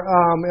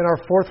In our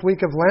fourth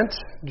week of Lent,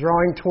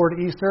 drawing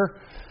toward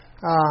Easter.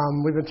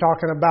 We've been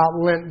talking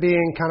about Lent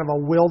being kind of a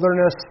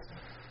wilderness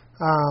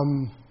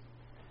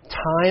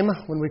time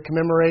when we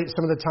commemorate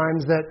some of the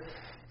times that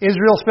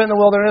Israel spent in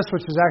the wilderness,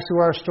 which is actually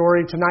where our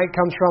story tonight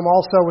comes from.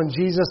 Also, when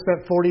Jesus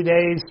spent 40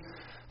 days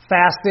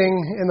fasting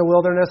in the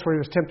wilderness,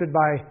 where he was tempted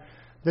by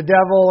the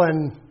devil,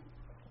 and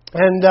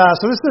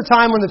so this is the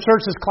time when the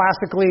church has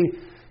classically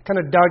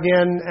kind of dug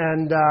in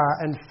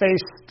and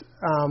faced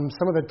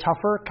some of the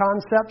tougher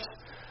concepts.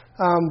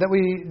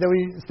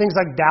 Things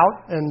like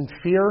doubt and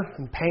fear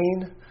and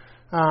pain.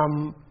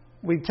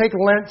 We take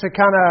Lent to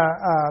kind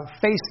of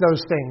face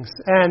those things.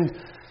 And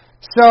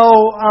so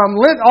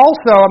Lent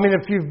also,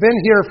 if you've been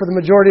here for the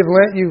majority of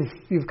Lent,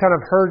 you've kind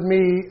of heard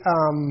me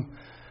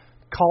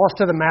call us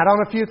to the mat on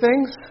a few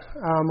things,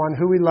 on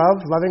who we love,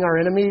 loving our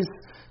enemies.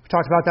 We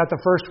talked about that the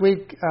first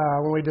week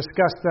when we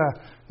discussed the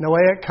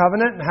Noahic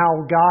covenant and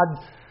how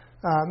God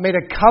made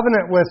a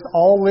covenant with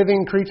all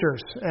living creatures,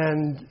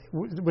 and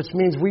which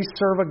means we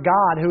serve a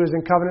God who is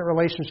in covenant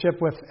relationship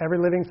with every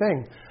living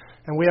thing.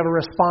 And we have a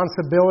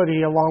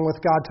responsibility along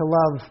with God to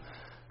love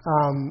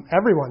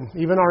everyone,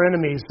 even our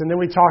enemies. And then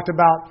we talked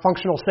about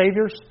functional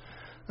saviors,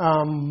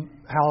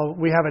 how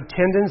we have a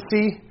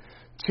tendency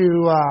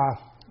to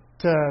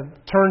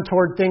turn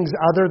toward things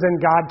other than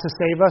God to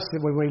save us.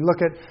 When we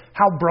look at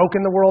how broken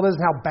the world is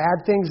and how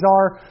bad things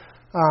are,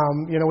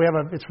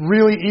 it's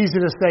really easy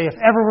to say, if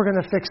ever we're going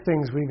to fix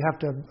things, we have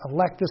to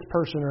elect this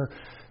person, or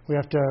we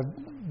have to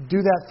do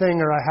that thing,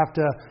 or I have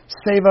to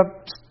save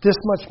up this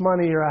much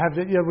money, or I have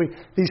to,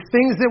 these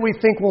things that we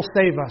think will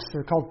save us.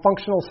 They're called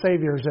functional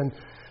saviors, and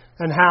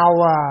how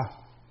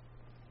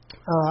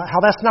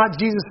that's not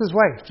Jesus'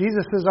 way.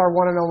 Jesus is our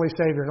one and only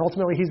Savior, and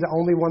ultimately He's the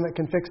only one that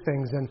can fix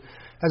things. And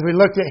as we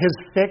looked at His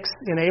fix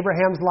in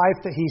Abraham's life,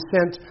 that He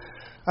sent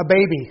a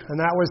baby,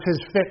 and that was His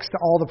fix to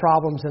all the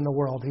problems in the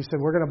world. He said,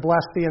 we're going to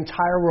bless the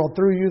entire world.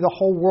 Through you, the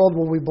whole world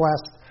will be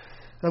blessed.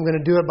 And I'm going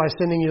to do it by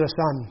sending you a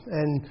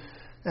son.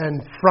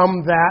 And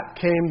from that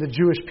came the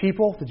Jewish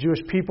people. The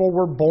Jewish people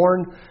were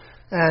born,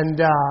 and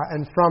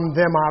from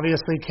them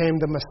obviously came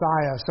the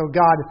Messiah. So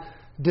God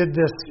did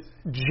this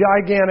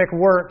gigantic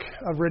work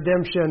of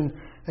redemption,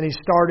 and He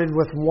started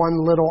with one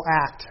little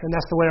act. And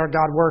that's the way our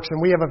God works.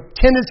 And we have a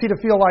tendency to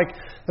feel like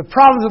the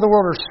problems of the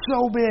world are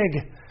so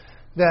big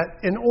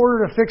that in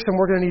order to fix them,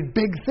 we're going to need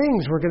big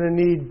things. We're going to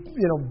need,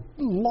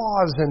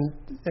 laws and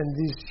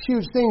these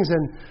huge things.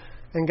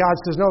 And God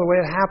says, no, the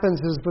way it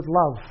happens is with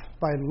love,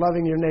 by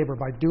loving your neighbor,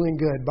 by doing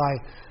good, by,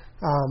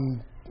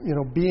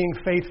 being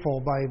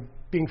faithful, by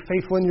being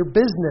faithful in your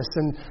business,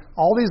 and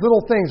all these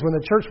little things. When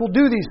the church will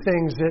do these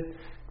things,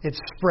 it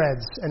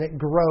spreads and it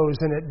grows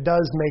and it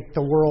does make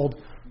the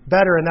world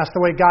better. And that's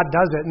the way God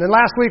does it. And then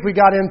last week we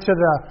got into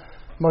the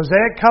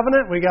Mosaic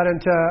covenant. We got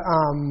into,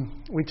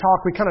 we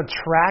kind of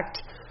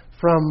tracked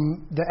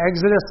from the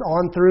Exodus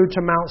on through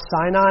to Mount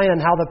Sinai, and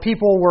how the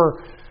people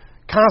were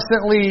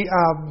constantly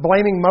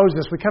blaming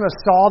Moses. We kind of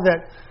saw that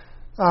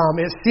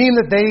it seemed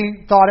that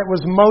they thought it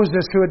was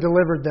Moses who had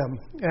delivered them,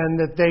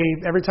 and that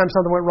every time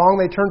something went wrong,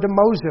 they turned to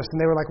Moses, and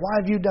they were like, why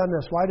have you done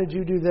this? Why did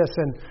you do this?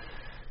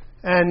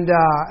 And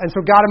so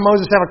God and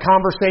Moses have a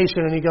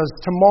conversation, and He goes,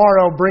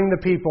 tomorrow bring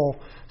the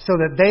people so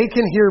that they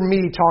can hear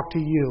me talk to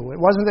you. It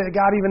wasn't that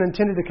God even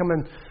intended to come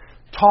and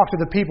talk to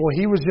the people.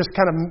 He was just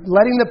kind of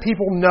letting the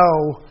people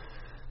know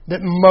that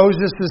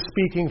Moses is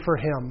speaking for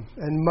him.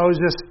 And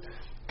Moses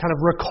kind of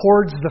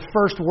records the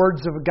first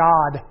words of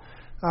God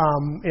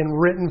in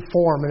written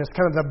form. And it's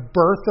kind of the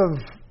birth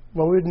of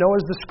what we would know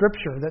as the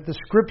Scripture, that the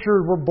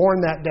Scriptures were born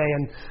that day.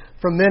 And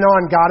from then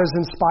on, God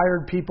has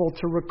inspired people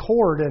to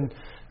record. And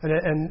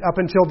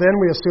up until then,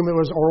 we assume it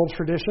was oral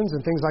traditions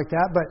and things like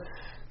that. But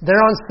there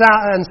on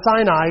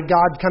Sinai,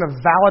 God kind of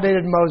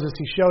validated Moses.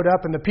 He showed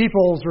up, and the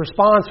people's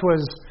response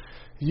was,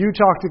 you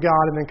talk to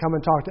God and then come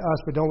and talk to us,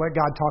 but don't let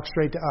God talk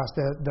straight to us.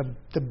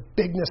 The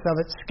bigness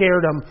of it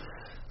scared them.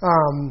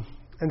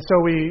 And so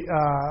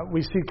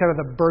we see kind of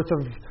the birth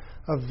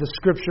of the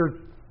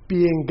Scripture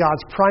being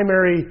God's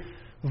primary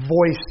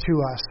voice to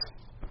us.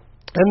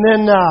 And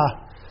then,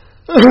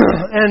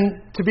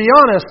 and to be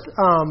honest,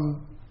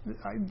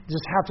 I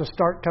just have to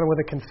start kind of with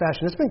a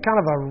confession. It's been kind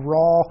of a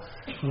raw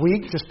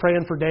week, just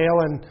praying for Dale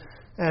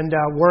and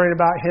worrying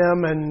about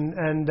him,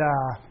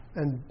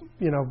 and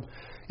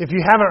if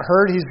you haven't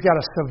heard, he's got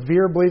a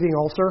severe bleeding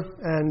ulcer,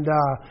 and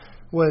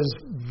was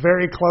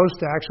very close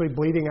to actually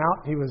bleeding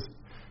out. He was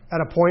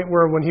at a point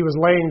where when he was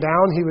laying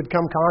down, he would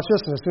come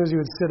conscious, and as soon as he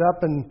would sit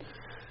up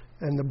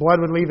and the blood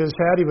would leave his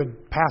head, he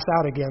would pass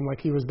out again, like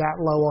he was that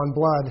low on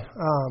blood.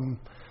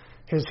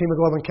 His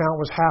hemoglobin count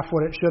was half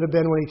what it should have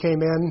been when he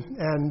came in.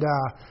 And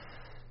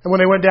when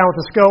they went down with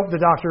the scope, the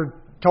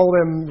doctor told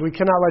him, we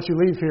cannot let you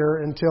leave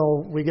here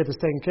until we get this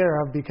taken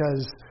care of,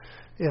 because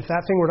if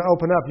that thing were to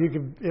open up,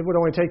 it would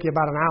only take you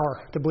about an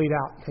hour to bleed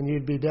out, and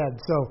you'd be dead.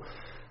 So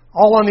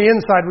all on the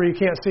inside where you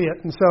can't see it.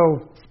 And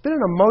so it's been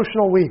an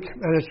emotional week,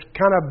 and it's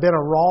kind of been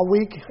a raw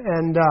week,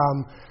 and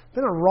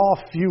been a raw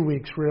few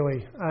weeks,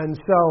 really. And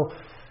so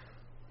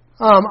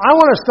I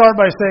want to start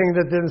by saying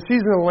that in the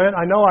season of Lent,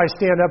 I know I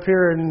stand up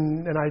here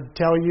and I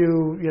tell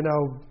you,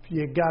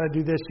 you got to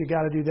do this, you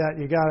got to do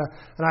that,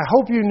 and I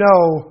hope you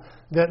know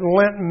that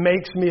Lent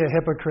makes me a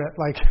hypocrite.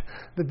 Like,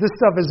 that this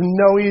stuff is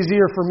no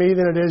easier for me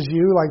than it is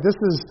you. Like, this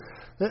is,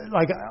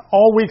 like,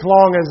 all week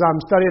long as I'm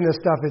studying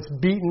this stuff, it's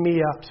beating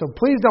me up. So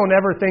please don't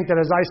ever think that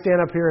as I stand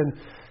up here and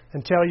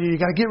tell you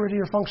got to get rid of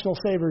your functional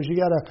savors, you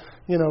got to,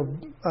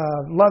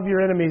 love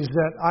your enemies,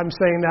 that I'm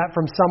saying that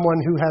from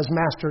someone who has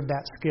mastered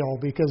that skill,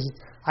 because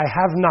I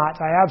have not.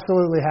 I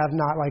absolutely have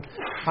not. Like,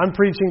 I'm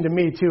preaching to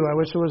me too. I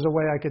wish there was a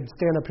way I could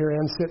stand up here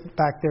and sit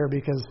back there,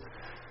 because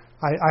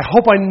I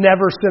hope I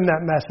never send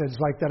that message,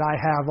 like that I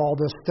have all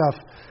this stuff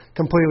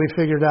completely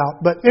figured out.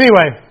 But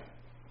anyway,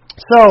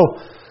 so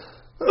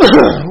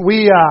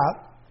we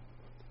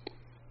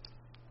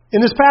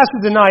in this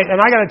passage tonight,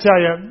 and I got to tell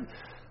you,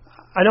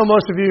 I know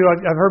most of you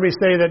have heard me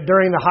say that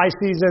during the high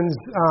seasons,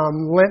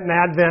 Lent and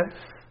Advent,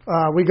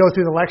 we go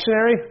through the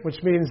lectionary,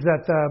 which means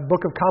that the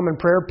Book of Common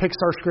Prayer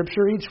picks our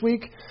scripture each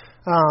week,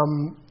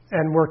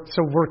 and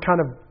we're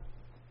kind of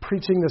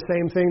preaching the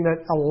same thing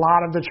that a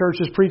lot of the church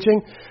is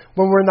preaching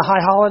when we're in the high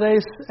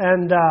holidays.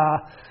 And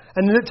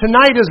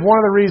tonight is one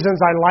of the reasons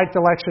I like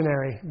the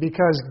lectionary,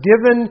 because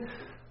given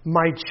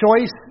my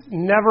choice,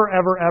 never,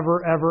 ever,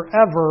 ever, ever,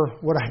 ever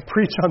would I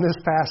preach on this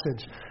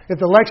passage.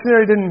 If the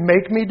lectionary didn't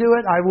make me do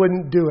it, I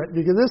wouldn't do it,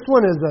 because this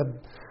one is a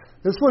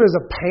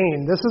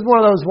pain. This is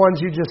one of those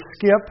ones you just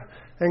skip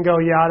and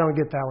go, yeah, I don't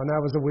get that one. That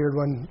was a weird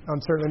one.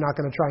 I'm certainly not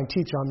going to try and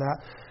teach on that.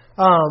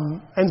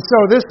 And so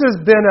this has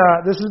been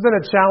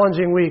a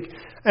challenging week.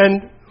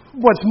 And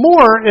what's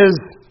more is,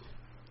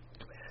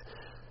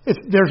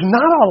 there's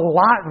not a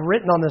lot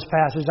written on this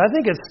passage. I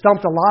think it's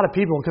stumped a lot of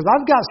people, because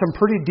I've got some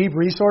pretty deep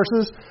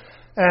resources,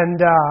 and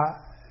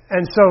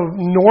so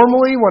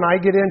normally when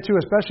I get into,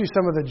 especially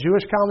some of the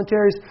Jewish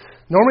commentaries,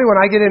 normally when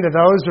I get into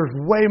those, there's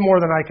way more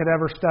than I could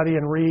ever study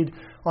and read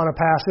on a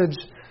passage.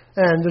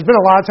 And there's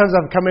been a lot of times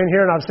I've come in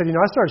here and I've said,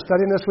 I started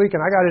studying this week and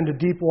I got into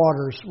deep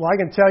waters. Well, I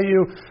can tell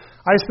you,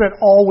 I spent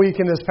all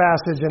week in this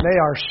passage and they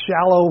are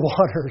shallow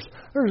waters.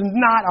 There's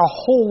not a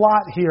whole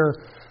lot here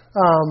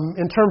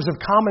in terms of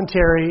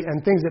commentary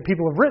and things that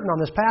people have written on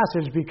this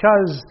passage,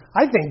 because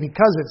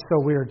it's so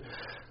weird.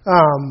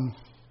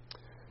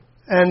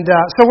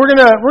 So we're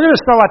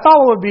gonna start. I thought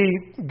what would be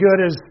good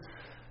is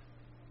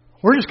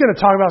we're just going to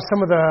talk about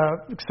some of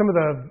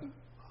the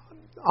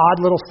odd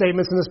little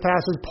statements in this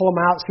passage, pull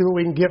them out, see what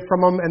we can get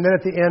from them, and then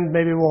at the end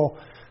maybe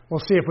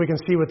we'll see if we can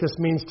see what this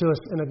means to us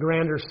in a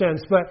grander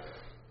sense. But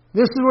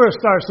this is where it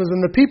starts. It says,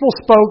 "And the people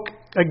spoke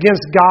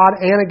against God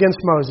and against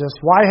Moses.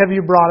 Why have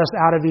you brought us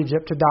out of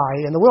Egypt to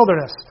die in the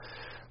wilderness?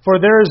 For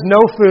there is no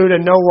food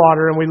and no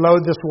water, and we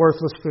load this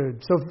worthless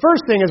food." So the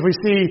first thing is we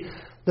see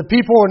the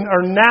people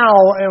are now,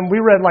 and we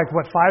read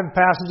 5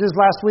 passages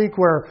last week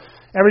where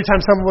every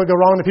time something would go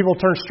wrong, the people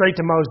turn straight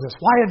to Moses.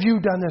 Why have you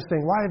done this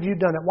thing? Why have you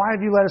done it? Why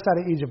have you let us out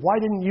of Egypt? Why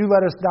didn't you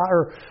let us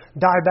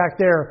die back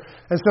there?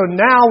 And so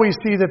now we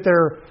see that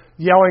they're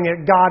yelling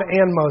at God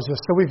and Moses.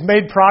 So we've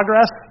made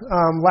progress.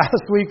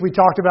 Last week we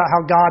talked about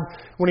how God,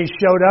 when he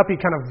showed up, he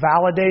kind of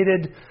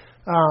validated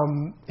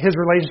his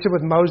relationship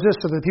with Moses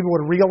so that people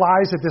would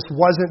realize that this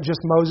wasn't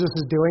just Moses'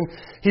 doing.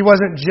 He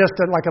wasn't just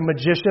a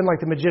magician like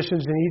the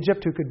magicians in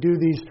Egypt who could do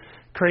these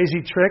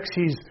crazy tricks.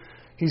 He's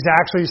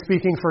actually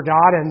speaking for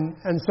God.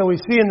 And so we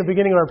see in the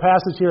beginning of our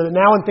passage here that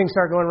now when things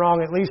start going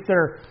wrong, at least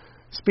they're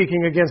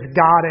speaking against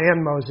God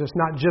and Moses,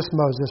 not just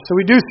Moses. So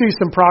we do see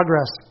some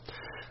progress.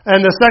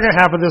 And the second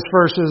half of this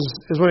verse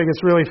is when it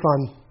gets really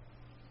fun.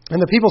 "And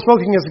the people spoke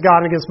against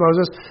God and against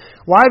Moses.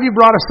 Why have you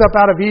brought us up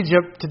out of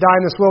Egypt to die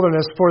in this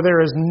wilderness? For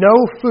there is no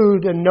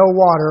food and no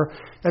water,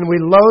 and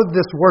we loathe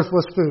this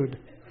worthless food."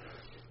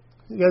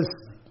 You guys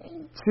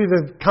see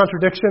the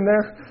contradiction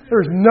there?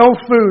 There's no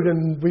food,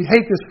 and we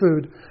hate this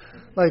food.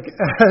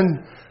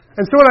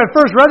 And so when I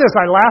first read this,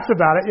 I laughed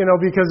about it,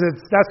 because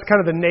that's kind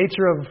of the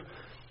nature of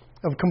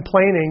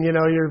complaining. I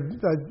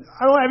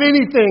don't have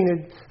anything,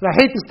 and I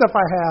hate the stuff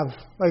I have.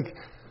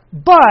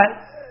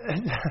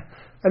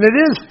 And it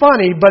is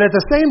funny, but at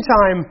the same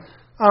time,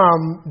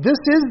 this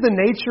is the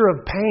nature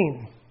of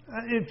pain.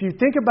 If you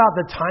think about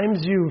the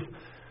times you've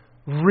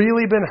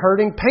really been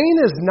hurting, pain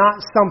is not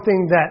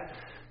something that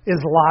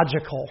is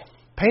logical.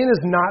 Pain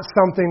is not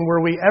something where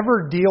we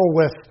ever deal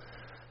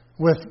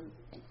with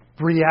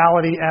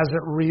reality as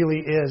it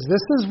really is.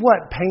 This is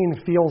what pain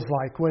feels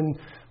like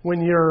when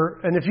you're,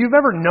 and if you've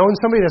ever known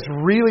somebody that's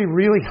really,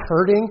 really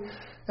hurting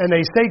and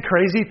they say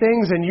crazy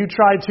things and you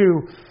try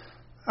to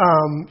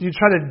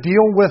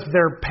deal with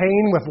their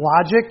pain with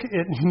logic,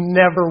 it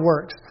never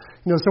works.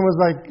 Someone's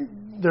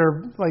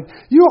they're like,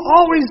 "You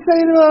always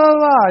say blah, blah,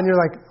 blah," and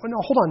you're like, "Oh, no,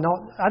 hold on, no,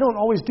 I don't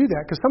always do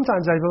that, because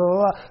sometimes I blah,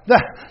 blah,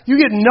 blah." You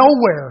get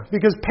nowhere,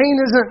 because pain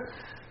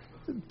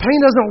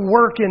doesn't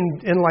work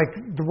in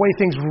the way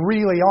things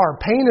really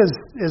are. Pain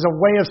is a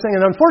way of saying,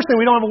 and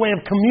unfortunately we don't have a way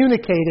of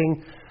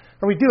communicating,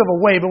 or we do have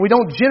a way, but we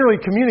don't generally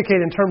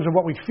communicate in terms of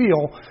what we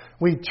feel.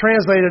 We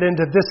translate it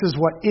into "this is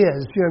what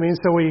is." You know what I mean?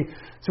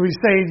 So we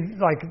say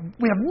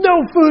we have no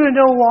food and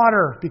no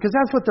water, because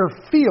that's what they're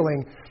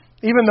feeling.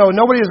 Even though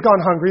nobody has gone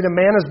hungry, the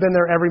manna's been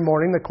there every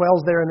morning, the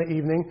quail's there in the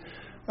evening.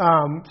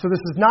 So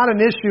this is not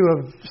an issue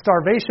of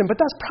starvation, but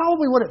that's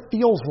probably what it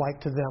feels like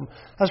to them.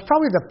 That's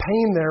probably the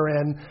pain they're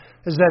in,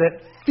 is that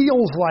it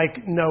feels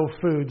like no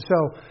food. So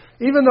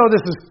even though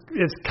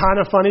it's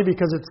kind of funny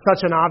because it's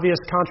such an obvious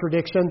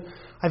contradiction,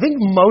 I think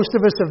most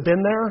of us have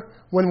been there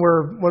when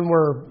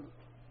we're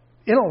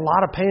in a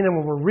lot of pain and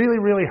when we're really,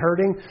 really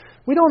hurting.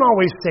 We don't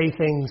always say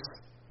things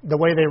the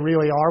way they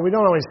really are. We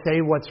don't always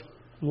say what's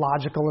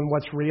logical and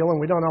what's real, and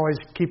we don't always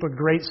keep a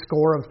great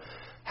score of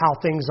how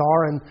things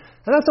are, and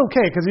that's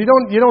okay, because you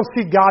don't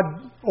see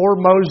God or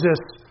Moses,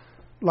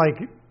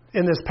 like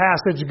in this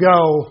passage,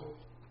 go,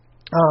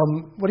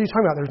 what are you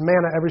talking about? There's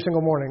manna every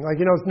single morning.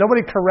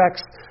 Nobody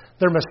corrects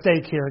their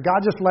mistake here.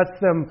 God just lets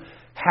them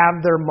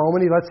have their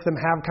moment. He lets them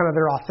have kind of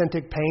their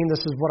authentic pain.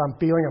 This is what I'm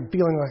feeling. I'm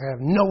feeling like I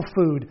have no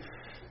food,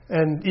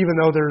 and even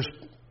though there's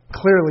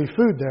clearly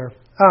food there.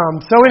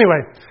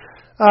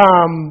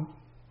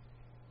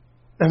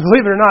 And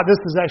believe it or not,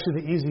 this is actually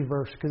the easy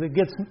verse because it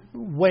gets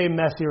way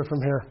messier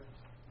from here.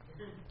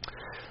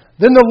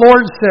 Then the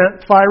Lord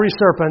sent fiery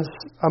serpents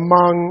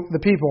among the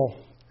people,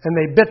 and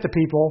they bit the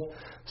people,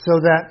 so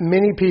that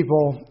many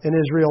people in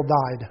Israel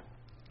died.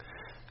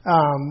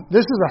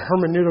 This is a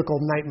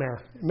hermeneutical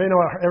nightmare.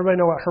 Everybody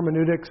know what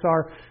hermeneutics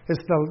are? It's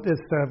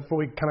what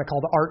we kind of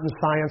call the art and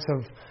science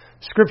of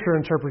Scripture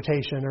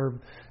interpretation, or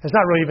it's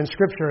not really even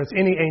Scripture, it's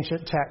any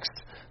ancient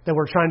text that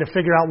we're trying to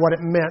figure out what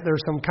it meant.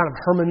 There's some kind of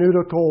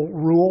hermeneutical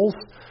rules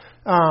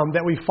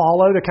that we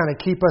follow to kind of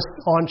keep us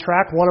on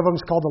track. One of them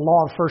is called the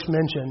law of first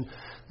mention,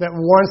 that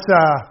once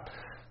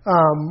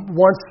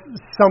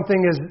something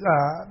is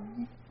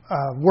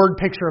a word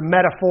picture, a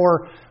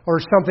metaphor, or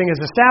something is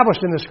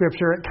established in the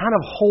Scripture, it kind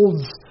of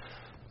holds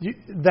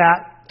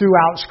that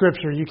throughout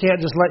Scripture. You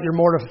can't just let your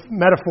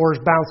metaphors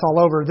bounce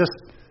all over.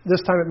 This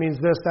time it means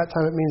this, that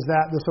time it means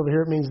that, this over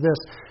here it means this.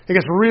 It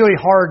gets really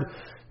hard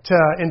to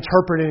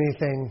interpret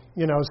anything,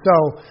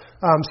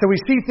 So we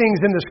see things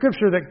in the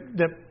Scripture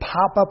that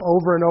pop up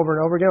over and over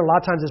and over again. A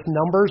lot of times it's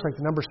numbers, like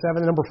the number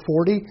 7, number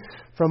 40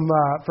 from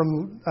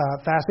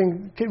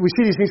fasting. We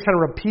see these things kind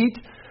of repeat,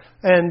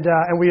 and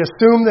we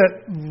assume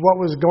that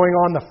what was going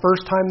on the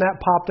first time that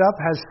popped up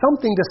has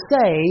something to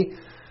say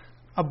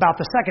about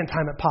the second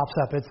time it pops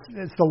up.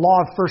 It's the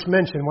law of first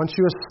mention. Once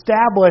you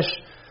establish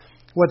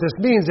what this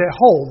means, it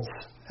holds.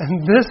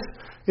 And this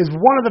is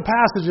one of the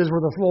passages where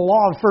the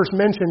law of first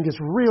mention gets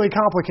really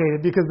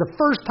complicated, because the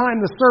first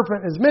time the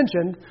serpent is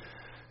mentioned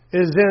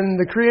is in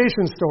the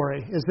creation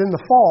story, is in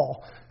the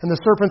fall, and the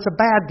serpent's a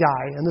bad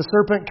guy, and the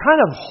serpent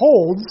kind of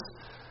holds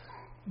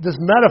this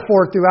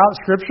metaphor throughout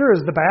Scripture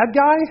as the bad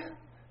guy,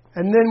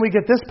 and then we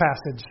get this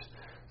passage,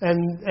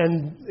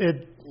 and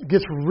it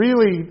gets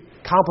really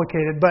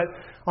complicated. But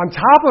on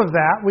top of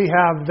that, we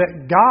have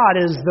that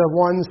God is the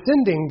one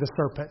sending the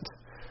serpent,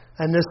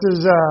 and this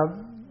is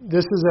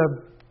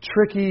a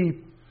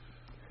tricky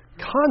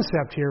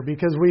concept here,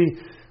 because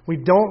we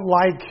don't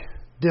like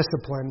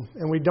discipline,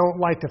 and we don't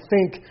like to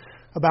think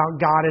about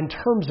God in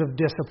terms of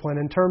discipline,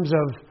 in terms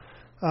of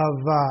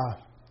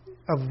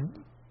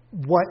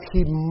what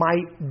He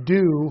might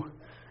do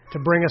to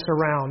bring us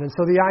around. And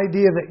so the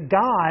idea that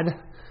God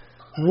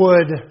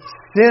would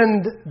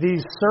send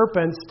these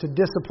serpents to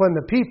discipline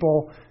the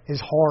people is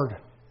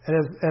hard.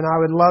 And I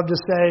would love to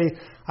say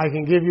I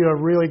can give you a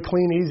really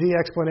clean, easy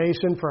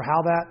explanation for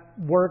how that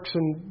works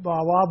and blah,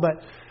 blah,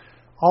 but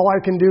all I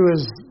can do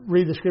is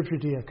read the Scripture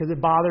to you, because it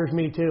bothers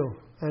me too.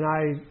 And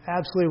I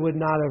absolutely would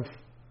not have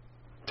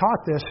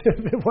taught this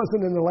if it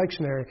wasn't in the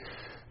lectionary.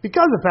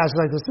 Because of passages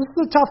like this. This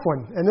is a tough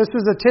one. And this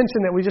is a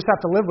tension that we just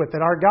have to live with, that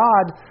our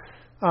God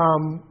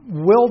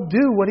will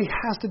do what He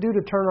has to do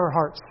to turn our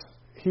hearts.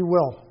 He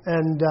will.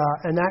 And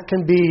that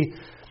can be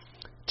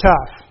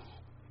tough.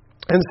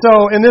 And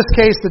so, in this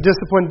case, the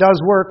discipline does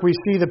work. We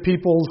see the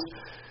people's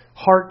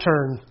heart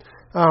turn.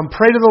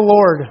 Pray to the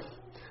Lord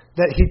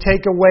that He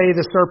take away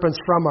the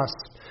serpents from us.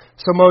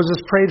 So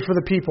Moses prayed for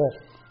the people.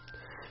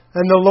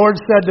 And the Lord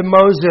said to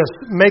Moses,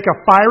 make a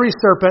fiery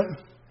serpent.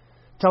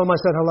 Tell him I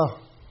said hello.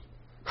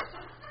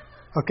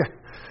 Okay.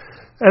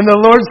 And the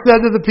Lord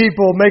said to the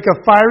people, make a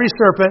fiery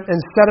serpent and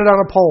set it on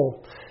a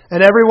pole.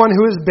 And everyone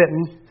who is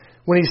bitten,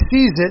 when he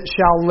sees it,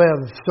 shall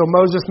live. So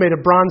Moses made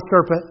a bronze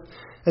serpent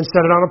and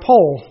set it on a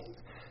pole.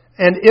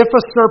 And if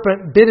a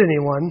serpent bit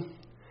anyone,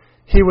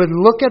 he would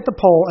look at the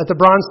pole, at the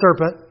bronze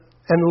serpent,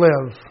 and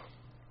live.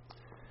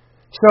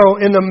 So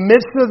in the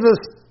midst of this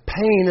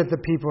pain that the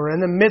people are in,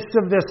 the midst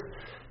of this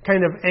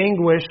kind of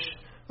anguish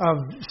of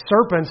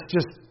serpents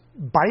just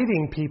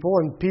biting people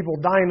and people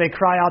dying, they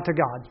cry out to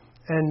God.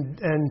 And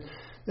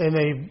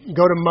they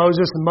go to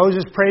Moses, and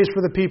Moses prays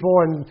for the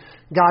people, and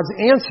God's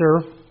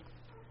answer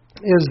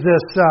is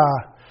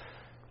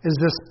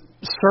this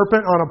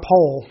serpent on a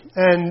pole.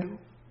 And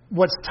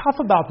what's tough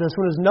about this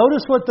one is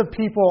notice what the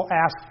people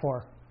ask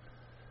for.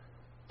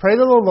 Pray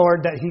to the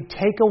Lord that He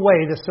take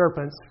away the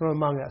serpents from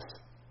among us.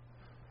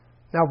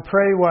 Now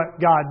pray what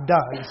God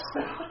does.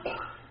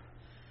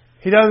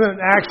 He doesn't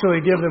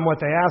actually give them what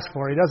they ask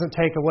for. He doesn't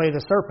take away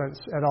the serpents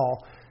at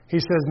all. He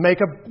says, make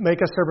a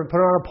serpent, put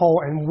it on a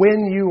pole, and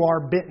when you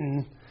are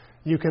bitten,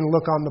 you can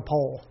look on the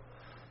pole.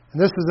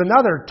 And this is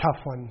another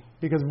tough one,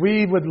 because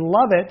we would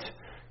love it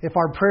if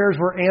our prayers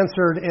were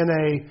answered in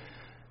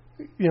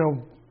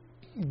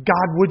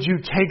God, would you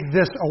take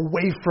this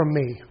away from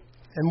me?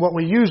 And what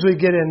we usually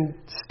get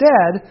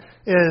instead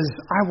is,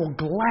 I will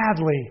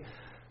gladly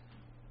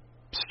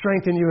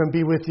strengthen you and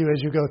be with you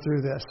as you go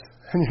through this.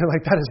 And you're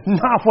like, that is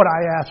not what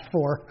I asked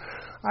for.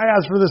 I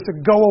asked for this to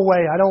go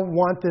away. I don't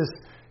want this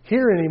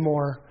here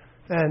anymore.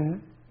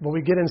 And what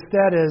we get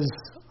instead is,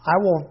 I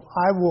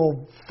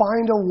will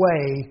find a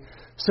way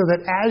so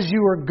that as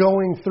you are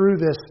going through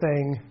this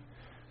thing,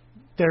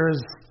 there is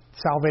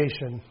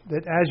salvation.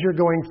 That as you're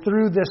going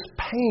through this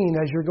pain,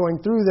 as you're going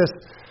through this,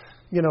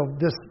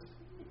 this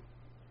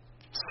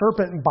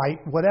serpent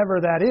bite,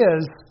 whatever that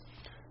is,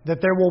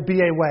 that there will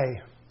be a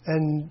way.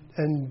 And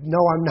no,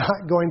 I'm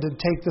not going to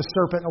take the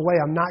serpent away.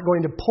 I'm not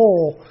going to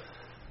pull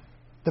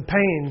the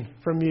pain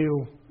from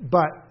you,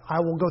 but I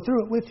will go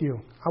through it with you.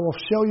 I will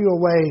show you a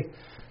way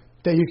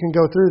that you can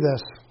go through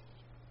this.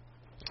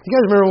 You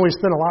guys remember when we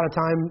spent a lot of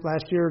time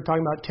last year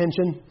talking about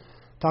tension?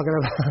 Talking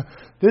about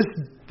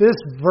this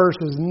verse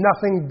is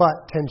nothing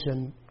but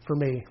tension for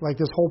me, like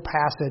this whole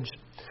passage.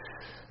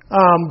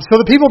 So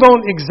the people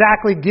don't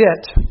exactly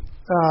get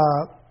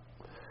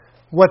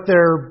what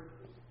they're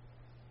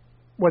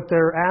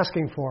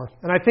asking for.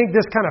 And I think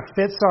this kind of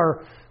fits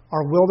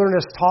our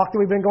wilderness talk that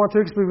we've been going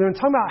through, because we've been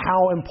talking about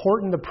how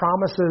important the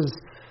promises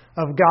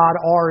of God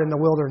are in the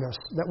wilderness.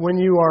 That when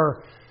you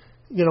are,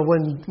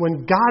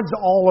 when God's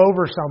all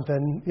over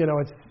something,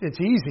 it's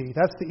easy.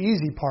 That's the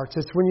easy parts.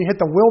 It's when you hit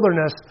the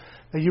wilderness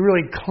that you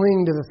really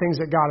cling to the things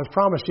that God has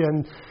promised you.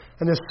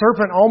 And this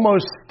serpent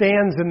almost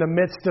stands in the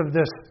midst of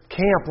this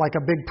camp like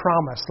a big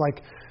promise.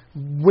 Like,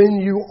 when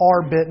you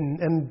are bitten,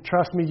 and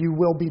trust me, you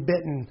will be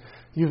bitten,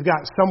 you've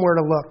got somewhere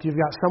to look. You've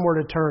got somewhere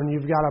to turn.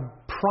 You've got a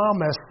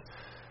promise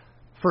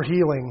for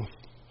healing.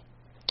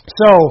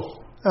 So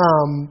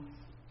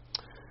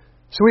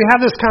we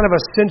have this kind of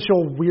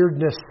essential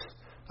weirdness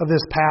of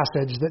this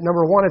passage, that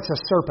number one, it's a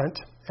serpent,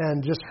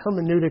 and just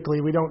hermeneutically,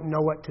 we don't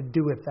know what to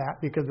do with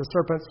that, because the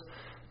serpent's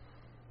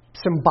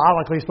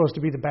symbolically supposed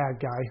to be the bad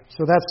guy.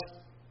 So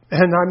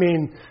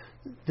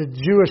the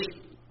Jewish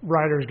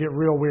writers get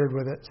real weird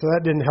with it, so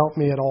that didn't help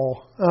me at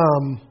all.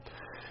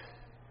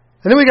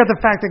 And then we got the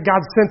fact that God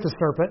sent the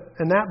serpent,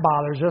 and that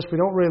bothers us. We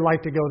don't really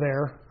like to go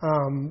there,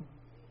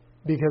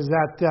 because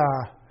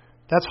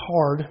that's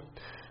hard.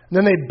 And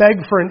then they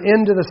beg for an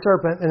end to the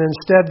serpent, and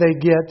instead they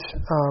get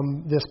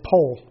this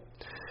pole.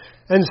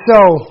 And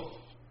so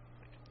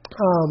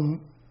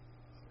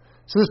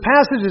this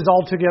passage is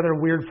altogether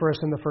weird for us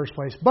in the first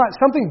place. But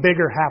something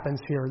bigger happens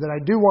here that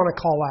I do want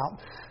to call out.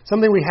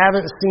 Something we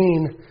haven't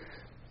seen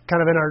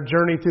kind of in our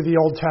journey through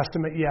the Old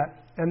Testament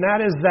yet. And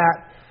that is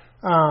that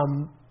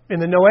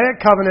in the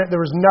Noahic covenant, there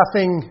was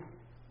nothing,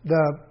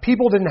 the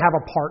people didn't have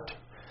a part.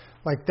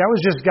 Like, that was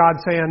just God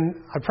saying,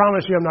 I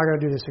promise you I'm not going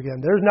to do this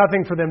again. There's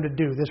nothing for them to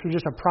do. This was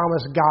just a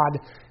promise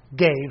God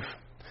gave.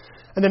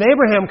 And then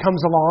Abraham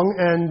comes along,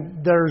 and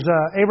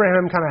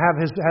Abraham kind of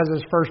has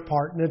his first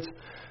part, and it's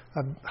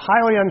a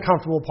highly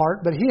uncomfortable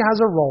part, but he has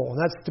a role,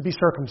 and that's to be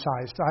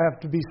circumcised. I have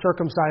to be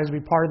circumcised to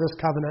be part of this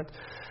covenant,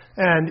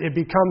 and it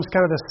becomes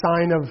kind of the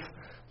sign of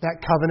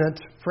that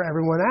covenant for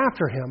everyone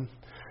after him.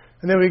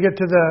 And then we get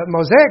to the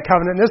Mosaic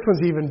covenant, and this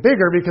one's even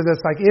bigger, because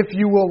it's like, if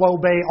you will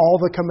obey all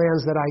the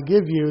commands that I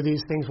give you,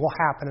 these things will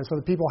happen. And so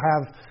the people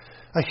have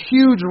a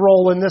huge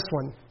role in this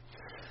one.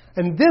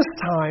 And this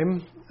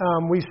time,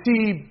 we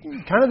see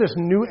kind of this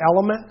new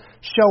element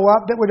show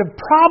up that would have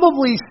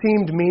probably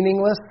seemed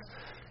meaningless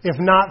if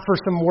not for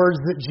some words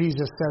that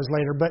Jesus says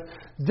later. But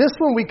this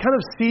one, we kind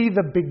of see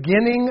the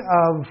beginning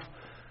of,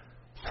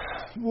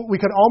 we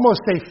could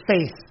almost say,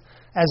 faith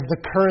as the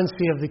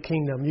currency of the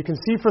kingdom. You can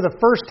see for the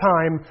first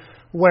time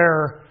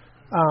where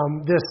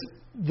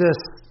this,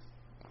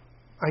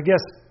 I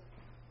guess,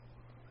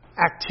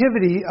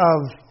 activity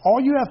of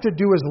all you have to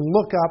do is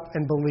look up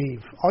and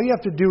believe. All you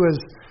have to do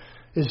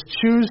is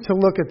choose to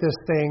look at this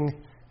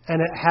thing,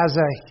 and it has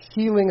a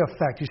healing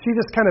effect. You see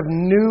this kind of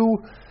new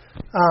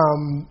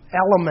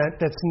element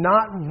that's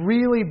not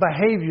really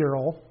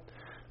behavioral,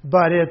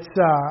 but it's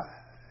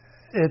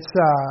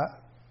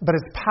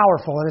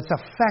powerful and it's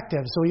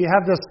effective. So you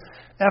have this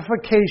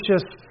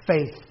efficacious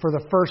faith for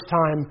the first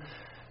time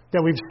that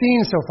we've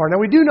seen so far.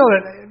 Now, we do know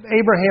that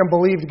Abraham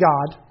believed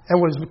God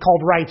and was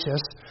called righteous.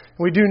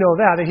 And we do know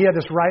that he had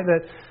this right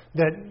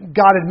that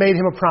God had made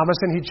him a promise,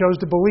 and he chose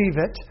to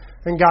believe it.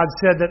 And God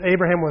said that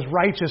Abraham was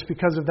righteous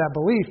because of that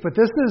belief. But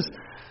this is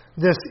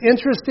this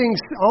interesting,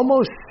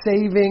 almost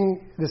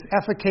saving, this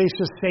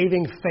efficacious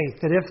saving faith,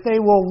 that if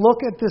they will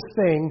look at this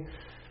thing,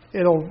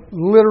 it'll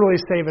literally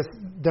save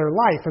their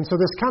life. And so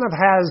this kind of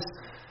has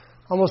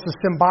almost a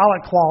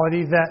symbolic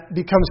quality that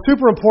becomes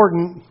super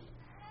important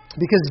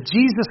because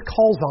Jesus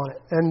calls on it.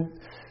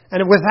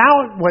 And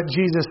without what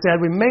Jesus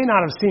said, we may not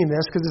have seen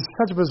this because it's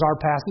such a bizarre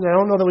passage. I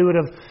don't know that we would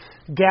have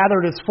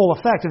gathered its full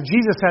effect if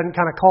Jesus hadn't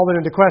kind of called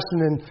it into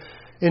question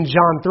in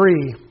John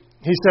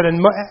 3. He said, and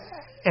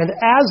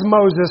as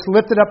Moses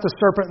lifted up the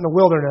serpent in the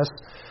wilderness,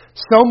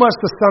 so must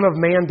the Son of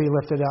Man be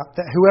lifted up,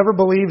 that whoever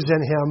believes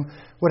in him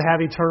would have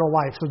eternal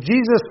life. So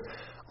Jesus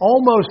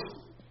almost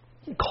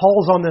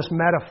calls on this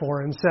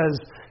metaphor and says,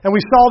 and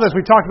we saw this,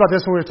 we talked about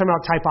this when we were talking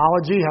about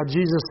typology, how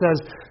Jesus says,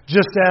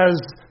 just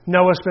as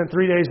Noah spent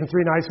 3 days and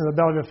 3 nights in the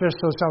belly of a fish,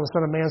 so shall the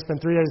Son of Man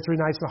spend 3 days and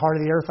 3 nights in the heart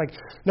of the earth. Like,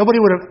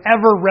 nobody would have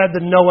ever read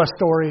the Noah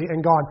story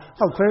and gone,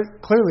 oh,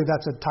 clearly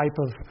that's a type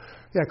of,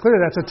 clearly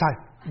that's a type.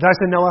 Did I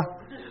say Noah?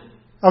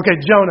 Okay,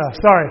 Jonah,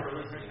 sorry.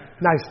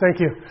 Nice,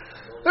 thank you.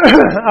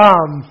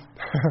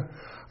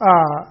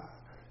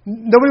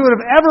 Nobody would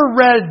have ever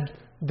read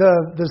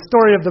the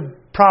story of the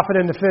prophet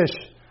and the fish.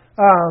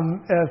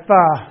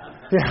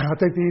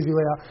 I'll take the easy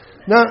way out.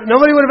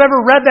 Nobody would have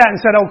ever read that and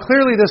said, oh,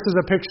 clearly this is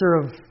a picture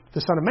of the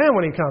Son of Man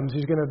when he comes.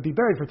 He's going to be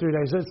buried for 3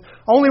 days. It's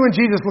only when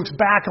Jesus looks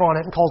back on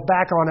it and calls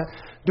back on it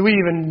do we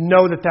even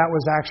know that that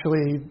was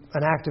actually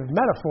an active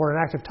metaphor, an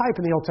active type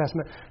in the Old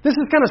Testament. This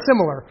is kind of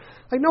similar.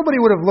 Like,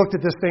 nobody would have looked at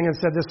this thing and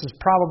said, this is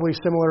probably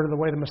similar to the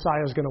way the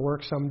Messiah is going to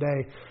work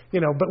someday.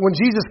 But when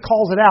Jesus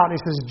calls it out and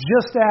he says,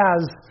 just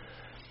as,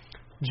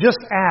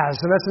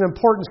 and that's an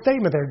important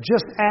statement there,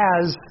 just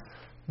as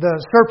the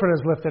serpent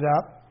is lifted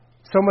up,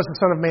 so must the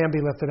Son of Man be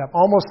lifted up.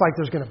 Almost like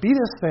there's going to be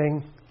this thing,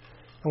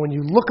 and when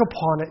you look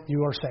upon it,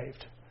 you are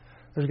saved.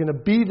 There's going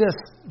to be this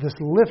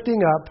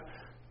lifting up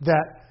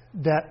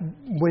that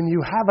when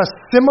you have a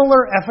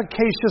similar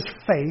efficacious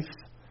faith,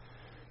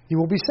 you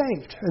will be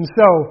saved. And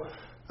so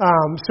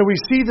we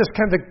see this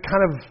kind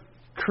of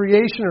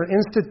creation or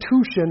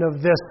institution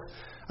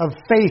of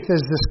faith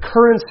as this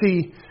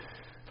currency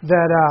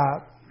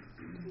that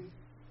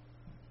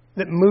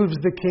moves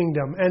the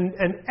kingdom.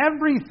 And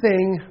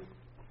everything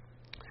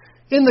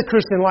in the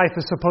Christian life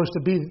is supposed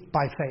to be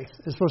by faith.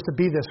 It's supposed to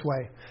be this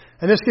way.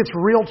 And this gets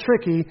real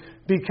tricky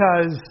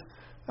because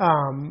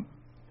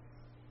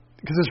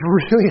it's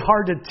really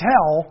hard to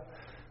tell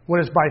when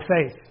it's by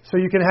faith. So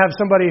you can have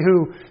somebody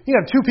you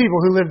have two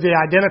people who live the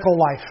identical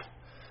life.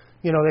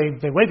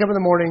 They wake up in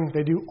the morning,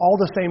 they do all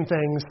the same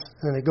things,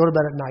 and then they go to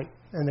bed at night.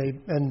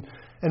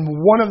 And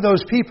one of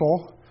those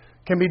people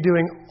can be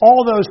doing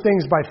all those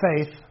things by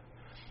faith,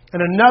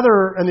 and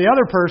the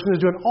other person is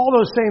doing all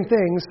those same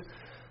things,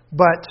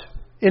 but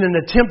in an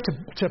attempt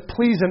to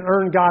please and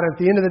earn God, at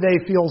the end of the day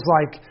feels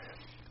like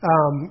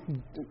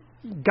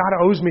God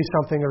owes me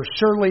something, or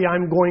surely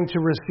I'm going to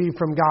receive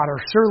from God,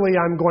 or surely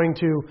I'm going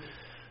to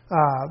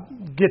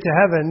get to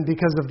heaven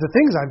because of the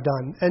things I've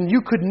done. And you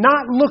could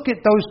not look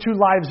at those two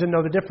lives and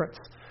know the difference.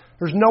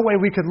 There's no way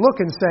we could look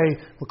and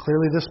say, well,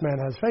 clearly this man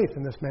has faith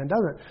and this man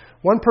doesn't.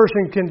 One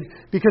person can,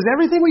 because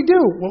everything we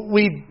do,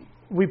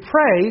 we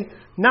pray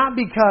not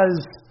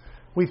because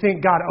we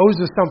think God owes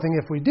us something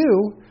if we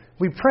do.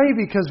 We pray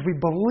because we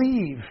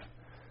believe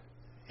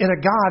in a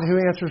God who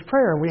answers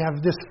prayer. And we have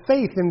this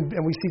faith, and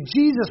we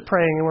see Jesus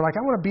praying, and we're like,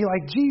 I want to be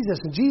like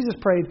Jesus. And Jesus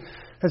prayed.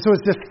 And so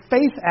it's this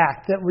faith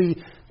act that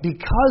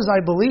because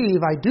I believe,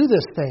 I do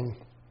this thing.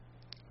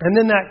 And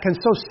then that can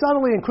so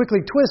subtly and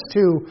quickly twist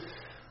to,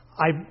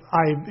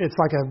 it's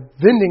like a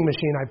vending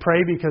machine. I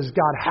pray because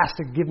God has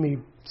to give me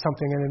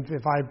something. And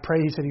if I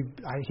pray, he said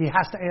he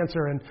has to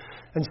answer. And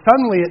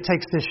suddenly it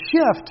takes this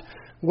shift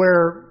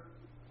where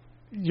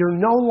you're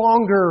no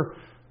longer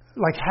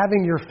like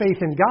having your faith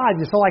in God.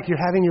 You feel like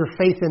you're having your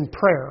faith in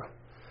prayer.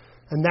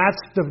 And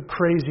that's the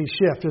crazy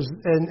shift.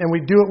 And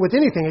we do it with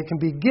anything. It can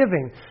be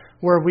giving,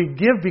 where we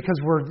give because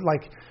we're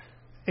like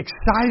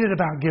excited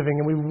about giving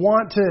and we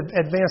want to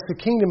advance the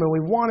kingdom and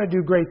we want to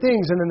do great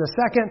things. And then the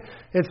second,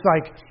 it's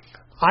like,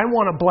 I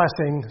want a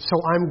blessing, so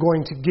I'm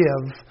going to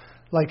give.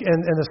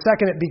 And the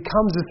second, it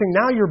becomes this thing.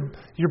 Now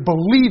you're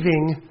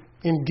believing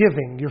in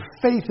giving. Your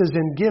faith is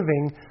in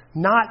giving,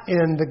 not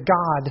in the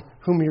God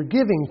whom you're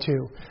giving to.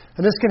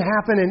 And this can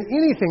happen in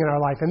anything in our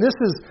life. And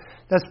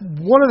that's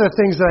one of the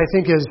things that I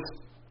think is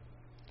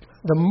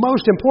the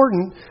most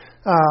important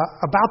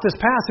about this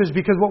passage,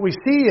 because what we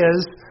see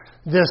is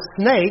this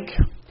snake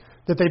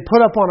that they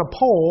put up on a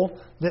pole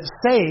that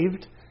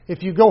saved.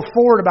 If you go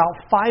forward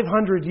about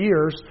 500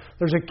 years,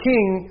 there's a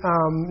king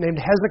named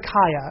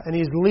Hezekiah, and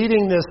he's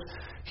leading this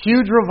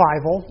huge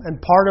revival.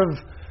 And part of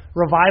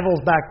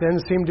revivals back then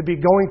seemed to be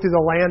going through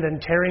the land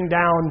and tearing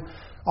down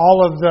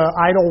all of the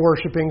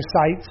idol-worshiping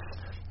sites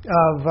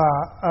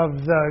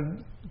of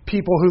the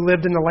people who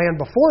lived in the land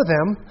before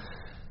them.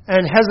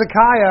 And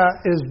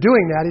Hezekiah is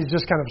doing that. He's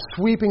just kind of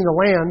sweeping the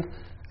land.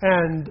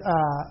 And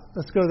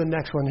let's go to the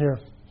next one here.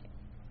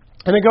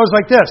 And it goes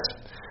like this.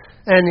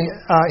 And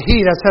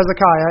that's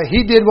Hezekiah,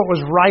 he did what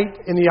was right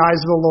in the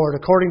eyes of the Lord,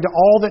 according to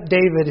all that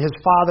David, his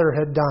father,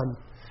 had done.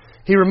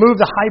 He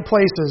removed the high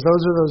places,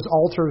 those are those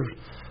altars,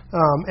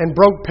 and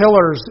broke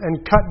pillars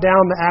and cut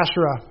down the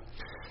Asherah.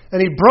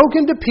 And he broke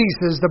into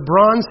pieces the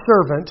bronze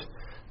serpent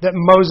that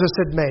Moses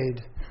had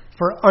made.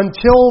 For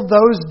until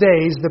those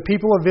days, the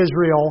people of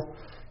Israel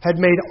had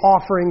made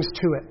offerings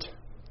to it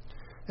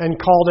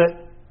and called it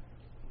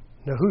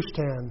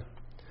Nehushtan.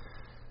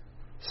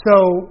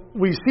 So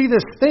we see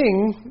this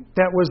thing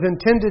that was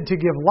intended to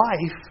give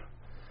life,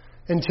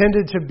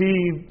 intended to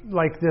be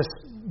like this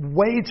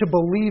way to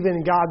believe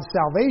in God's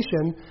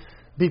salvation,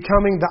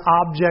 becoming the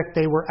object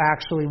they were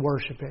actually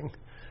worshiping.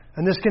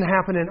 And this can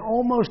happen in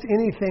almost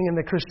anything in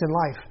the Christian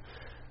life.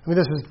 I mean,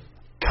 this is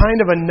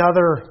kind of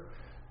another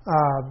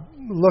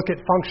look at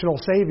functional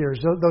saviors.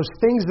 Those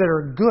things that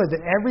are good,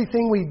 that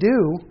everything we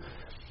do,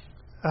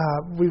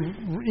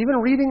 even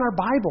reading our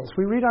Bibles.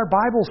 We read our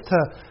Bibles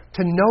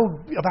to know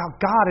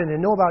about God and to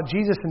know about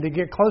Jesus and to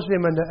get close to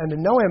Him and to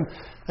know Him.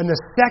 And the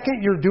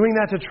second you're doing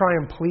that to try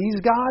and please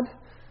God,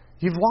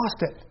 you've lost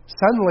it.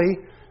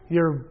 Suddenly,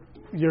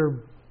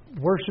 you're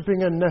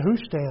worshiping a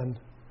Nehushtan.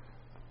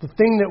 The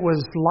thing that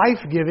was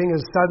life-giving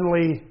is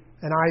suddenly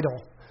an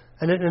idol.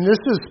 And this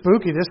is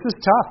spooky. This is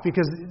tough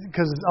because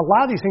a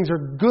lot of these things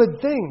are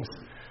good things.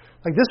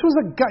 Like this was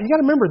you got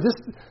to remember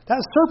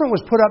that serpent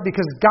was put up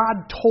because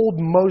God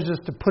told Moses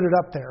to put it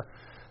up there.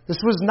 This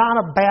was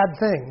not a bad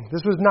thing.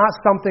 This was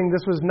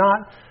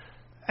not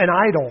an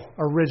idol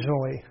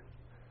originally,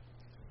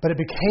 but it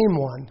became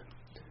one.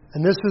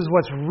 And this is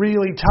what's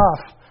really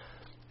tough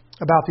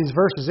about these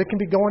verses. It can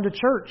be going to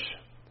church.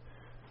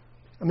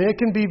 I mean, it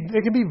can be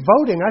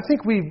voting. I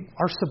think we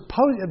are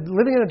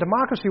living in a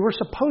democracy. We're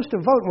supposed to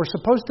vote. And we're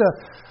supposed to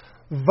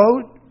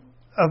vote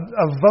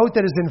a vote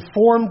that is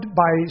informed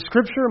by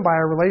Scripture and by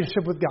our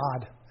relationship with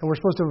God. And we're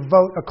supposed to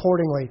vote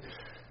accordingly.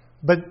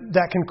 But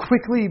that can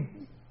quickly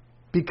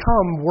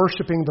become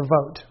worshiping the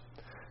vote.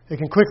 It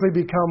can quickly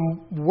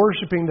become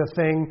worshiping the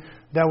thing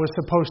that was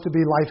supposed to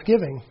be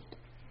life-giving.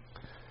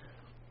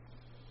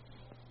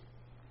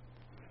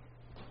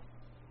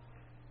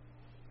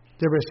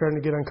 Is everybody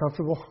starting to get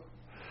uncomfortable?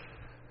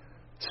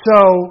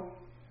 So,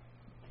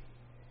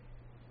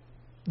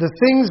 the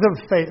things of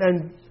faith,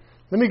 and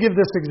let me give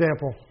this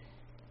example.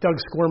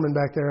 Doug's squirming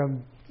back there.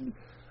 I'm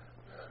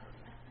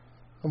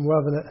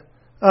loving it.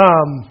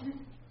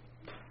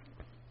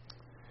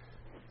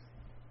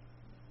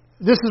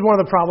 This is one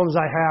of the problems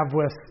I have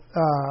with,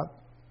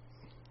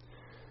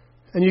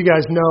 and you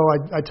guys know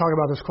I talk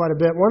about this quite a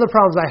bit. One of the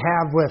problems I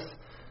have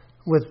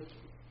with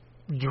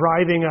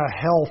driving a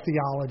hell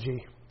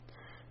theology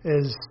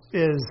is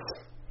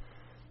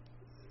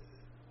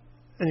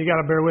and you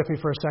got to bear with me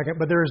for a second,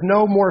 but there is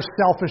no more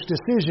selfish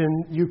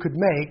decision you could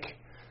make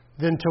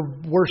than to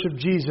worship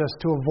Jesus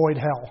to avoid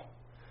hell.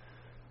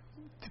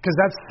 Because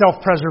that's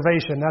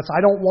self-preservation. That's,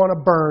 I don't want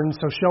to burn,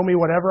 so show me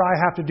whatever I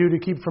have to do to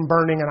keep from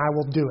burning, and I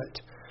will do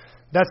it.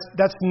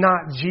 That's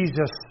not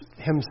Jesus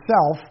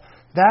Himself.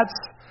 That's,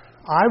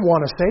 I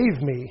want to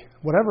save me.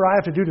 Whatever I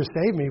have to do to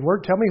save me,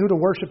 tell me who to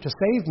worship to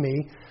save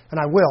me, and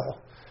I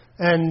will.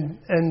 And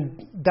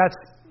that's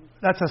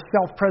a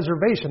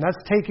self-preservation.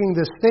 That's taking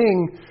this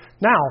thing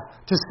now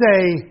to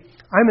say,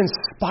 I'm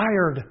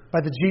inspired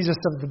by the Jesus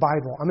of the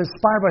Bible. I'm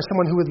inspired by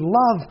someone who would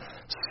love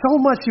so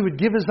much he would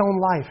give his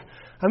own life.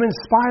 I'm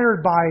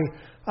inspired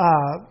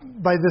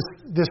by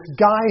this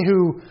guy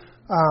who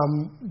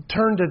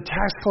turned to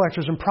tax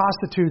collectors and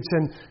prostitutes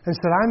and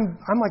said,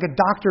 I'm like a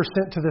doctor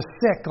sent to the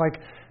sick,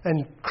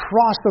 and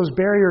crossed those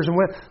barriers and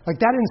went,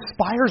 that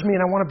inspires me,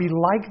 and I want to be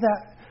like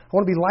that. I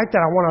want to be like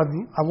that. I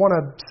want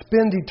to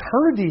spend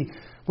eternity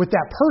with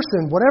that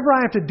person. Whatever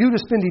I have to do to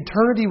spend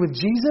eternity with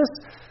Jesus,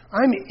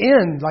 I'm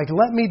in.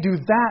 Let me do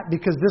that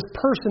because this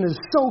person is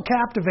so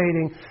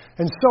captivating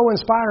and so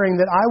inspiring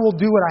that I will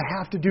do what I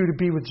have to do to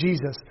be with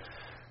Jesus.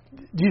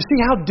 Do you see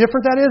how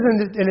different that is?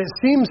 And it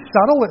seems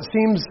subtle. It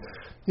seems,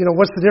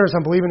 what's the difference?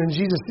 I'm believing in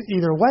Jesus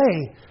either way.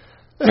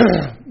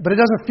 But it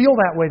doesn't feel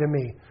that way to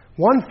me.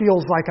 One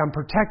feels like I'm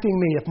protecting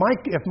me.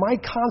 If my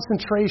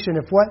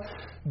concentration, if what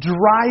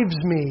drives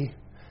me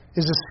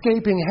is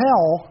escaping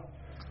hell,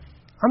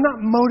 I'm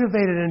not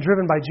motivated and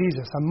driven by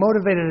Jesus. I'm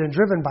motivated and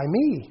driven by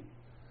me.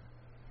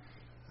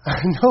 I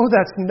know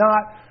that's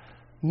not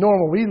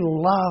normal. We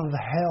love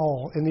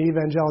hell in the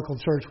evangelical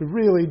church. We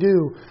really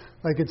do.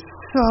 It's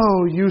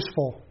so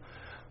useful.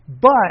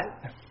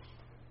 But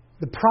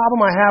the problem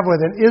I have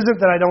with it isn't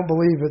that I don't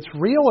believe it's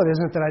real. It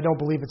isn't that I don't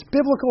believe it's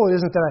biblical. It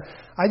isn't that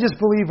I just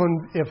believe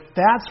if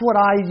that's what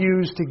I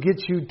use to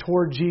get you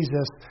toward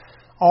Jesus,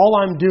 all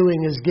I'm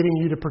doing is getting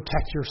you to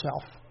protect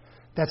yourself.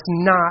 That's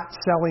not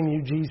selling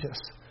you Jesus.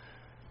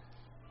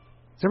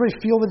 Does everybody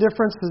feel the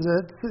difference?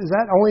 Is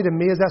that only to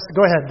me?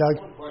 Go ahead, Doug.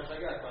 One question.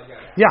 I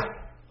got it. Yeah.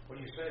 When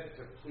you said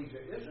to please,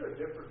 is there a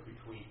difference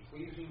between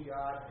pleasing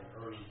God and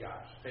earning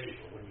God's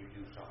favor when you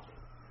do something?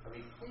 I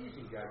mean,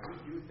 pleasing God, we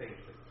do things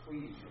to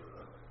please you.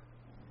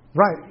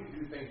 Right. When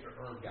you do things to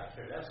earn God's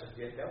favor,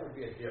 that would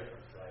be a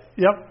difference, right?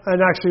 Yep.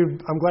 And actually,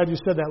 I'm glad you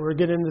said that. We're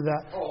getting into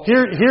that. Oh,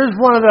 Here's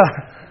one of the...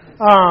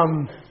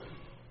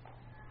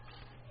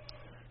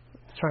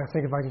 trying to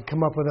think if I can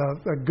come up with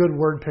a good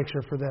word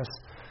picture for this.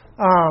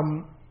 I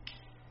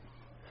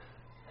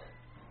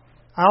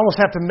almost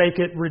have to make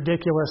it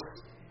ridiculous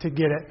to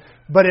get it.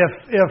 But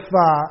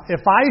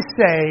if I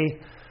say,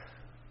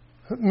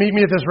 meet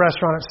me at this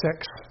restaurant at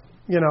 6,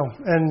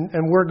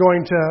 and we're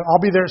going to, I'll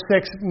be there at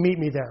 6, meet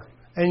me there.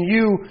 And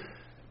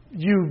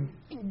you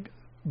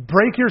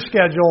break your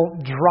schedule,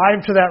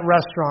 drive to that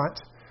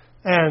restaurant,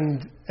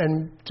 and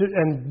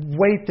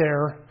wait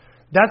there.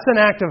 That's an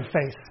act of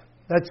faith.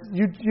 That's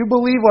you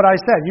believe what I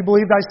said. You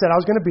believed I said I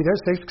was going to be there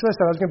at 6 because I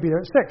said I was going to be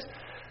there at 6.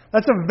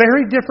 That's a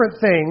very different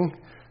thing,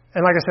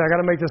 and like I said, I got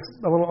to make this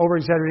a little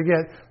over-exaggerated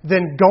again,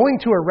 than going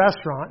to a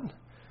restaurant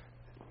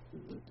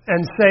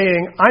and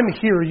saying, I'm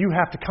here, you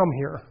have to come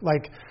here.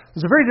 Like,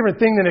 there's a very different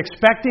thing than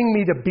expecting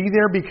me to be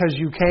there because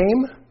you came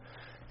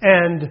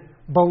and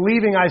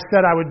believing I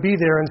said I would be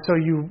there and so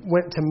you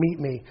went to meet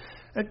me.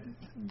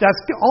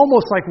 That's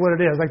almost like what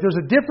it is. Like, there's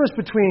a difference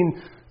between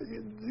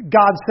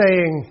God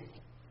saying,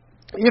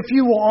 if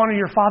you will honor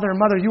your father and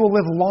mother, you will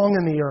live long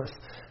in the earth.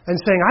 And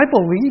saying, I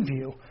believe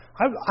you.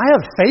 I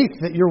have faith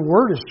that your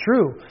word is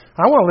true.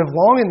 I want to live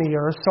long in the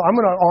earth, so I'm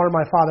going to honor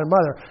my father and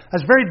mother.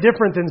 That's very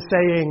different than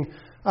saying,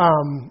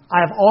 I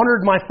have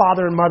honored my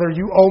father and mother,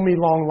 you owe me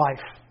long life.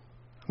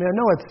 I mean, I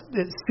know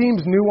it seems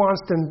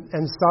nuanced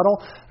and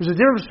subtle. There's a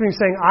difference between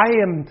saying, I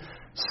am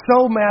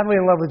so madly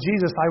in love with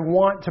Jesus, I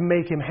want to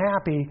make him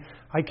happy,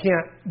 I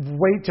can't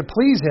wait to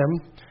please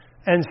him,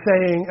 and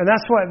saying, and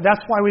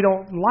that's why we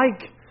don't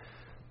like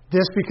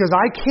this, because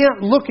I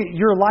can't look at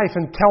your life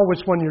and tell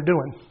which one you're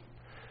doing.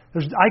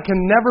 I can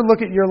never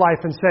look at your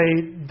life and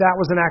say that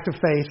was an act of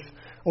faith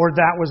or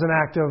that was an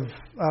act of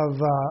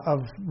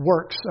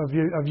works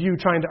of you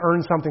trying to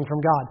earn something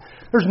from God.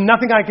 There's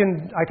nothing I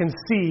can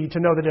see to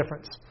know the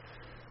difference.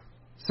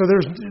 So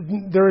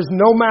there is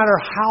no matter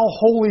how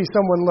holy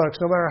someone looks,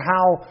 no matter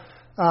how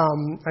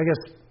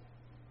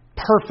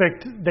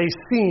perfect they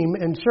seem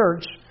in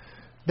church,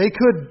 they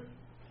could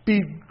be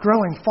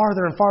growing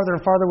farther and farther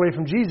and farther away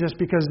from Jesus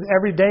because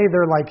every day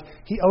they're like,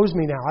 he owes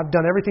me now. I've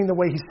done everything the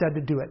way he said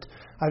to do it.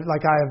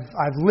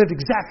 I've lived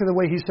exactly the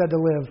way he said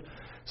to live.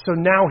 So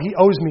now he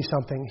owes me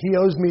something. He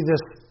owes me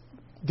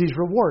these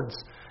rewards.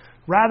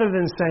 Rather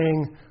than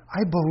saying,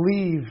 I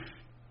believe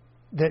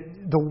that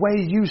the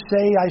way you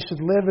say I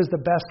should live is the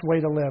best way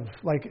to live.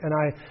 And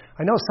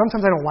I know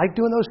sometimes I don't like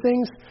doing those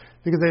things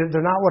because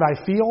they're not what I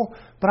feel,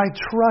 but I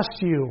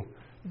trust you.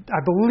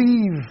 I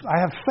believe, I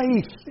have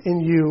faith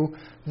in you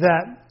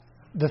that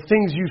the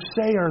things you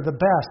say are the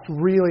best,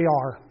 really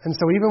are. And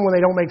so even when they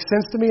don't make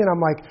sense to me and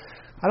I'm like,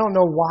 I don't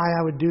know why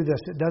I would do this.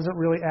 It doesn't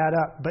really add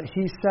up. But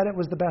he said it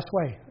was the best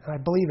way. And I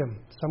believe him.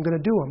 So I'm going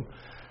to do them.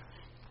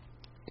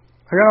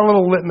 I got a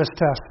little litmus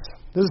test.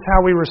 This is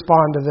how we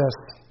respond to this.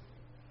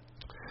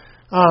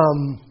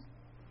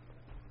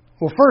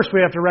 Well, first we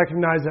have to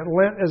recognize that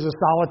Lent is a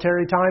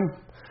solitary time.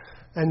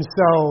 And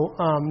so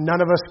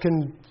none of us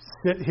can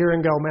sit here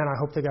and go, man, I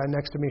hope the guy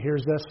next to me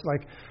hears this.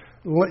 Like,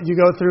 you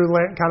go through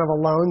Lent kind of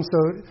alone. So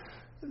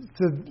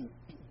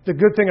the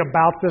good thing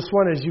about this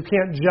one is you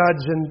can't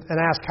judge and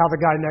ask how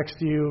the guy next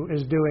to you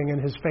is doing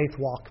in his faith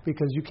walk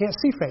because you can't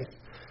see faith.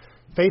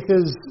 Faith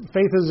is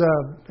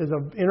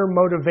an inner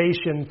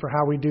motivation for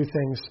how we do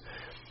things.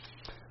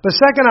 But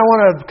second, I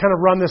want to kind of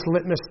run this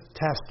litmus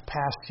test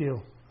past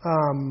you.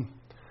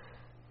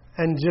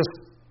 And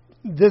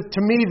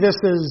to me, this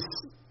is,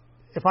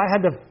 if I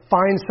had to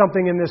find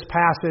something in this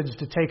passage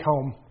to take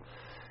home,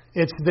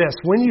 it's this.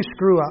 When you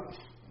screw up,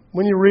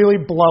 when you really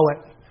blow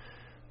it,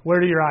 where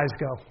do your eyes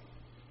go?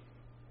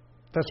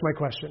 That's my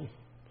question.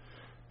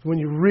 When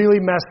you really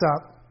mess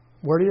up,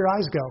 where do your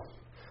eyes go?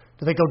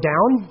 Do they go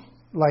down?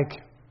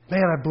 Like,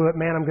 man, I blew it.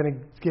 Man, I'm going to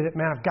get it.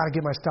 Man, I've got to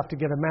get my stuff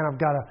together. Man, I've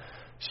got to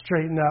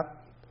straighten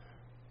up.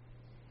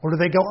 Or do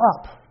they go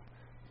up?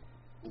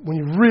 When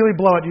you really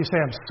blow it, you say,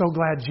 I'm so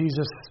glad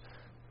Jesus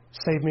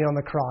saved me on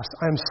the cross.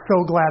 I'm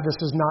so glad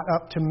this is not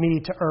up to me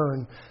to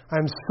earn.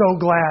 I'm so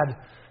glad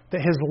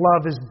that his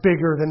love is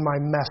bigger than my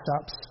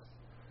mess-ups.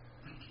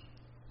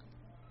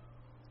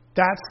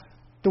 That's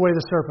the way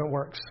the serpent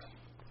works.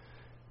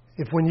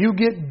 If when you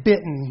get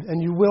bitten,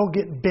 and you will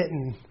get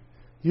bitten,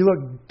 you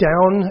look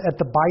down at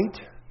the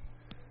bite,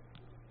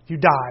 you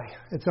die.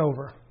 It's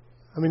over.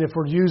 I mean, if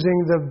we're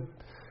using the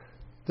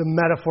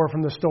metaphor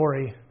from the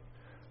story,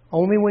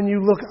 only when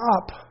you look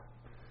up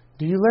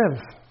do you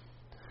live.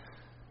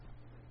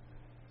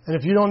 And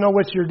if you don't know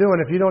what you're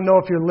doing, if you don't know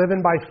if you're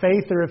living by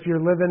faith or if you're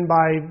living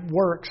by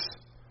works,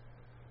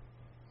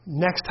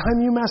 next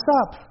time you mess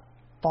up,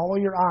 follow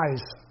your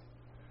eyes.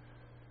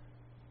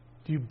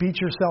 Do you beat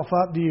yourself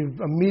up? Do you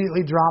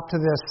immediately drop to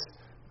this,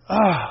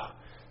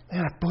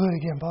 man, I blew it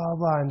again, blah, blah,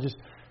 blah,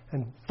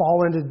 and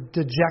fall into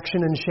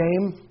dejection and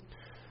shame?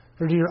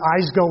 Or do your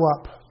eyes go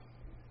up?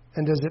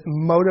 And does it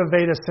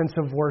motivate a sense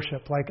of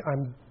worship? Like,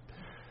 I'm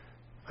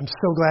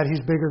so glad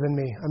he's bigger than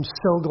me. I'm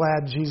so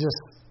glad Jesus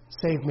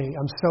saved me.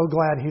 I'm so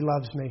glad he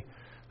loves me.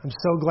 I'm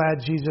so glad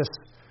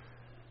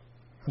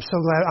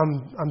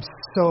I'm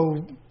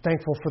so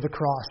thankful for the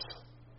cross.